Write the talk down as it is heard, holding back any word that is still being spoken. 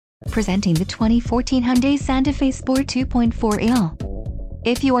Presenting the 2014 Hyundai Santa Fe Sport 2.4L.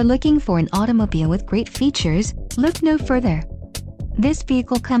 If you are looking for an automobile with great features, look no further. This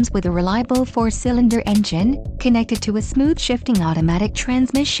vehicle comes with a reliable 4-cylinder engine, connected to a smooth shifting automatic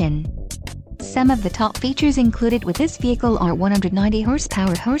transmission. Some of the top features included with this vehicle are 190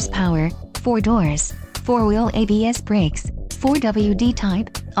 horsepower, 4 doors, 4-wheel ABS brakes, 4WD type,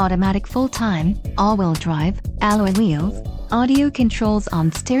 automatic full-time, all-wheel drive, alloy wheels, audio controls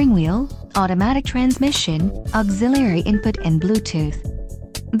on steering wheel, automatic transmission, auxiliary input and Bluetooth.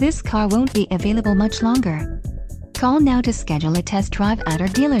 This car won't be available much longer. Call now to schedule a test drive at our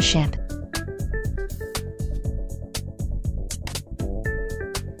dealership.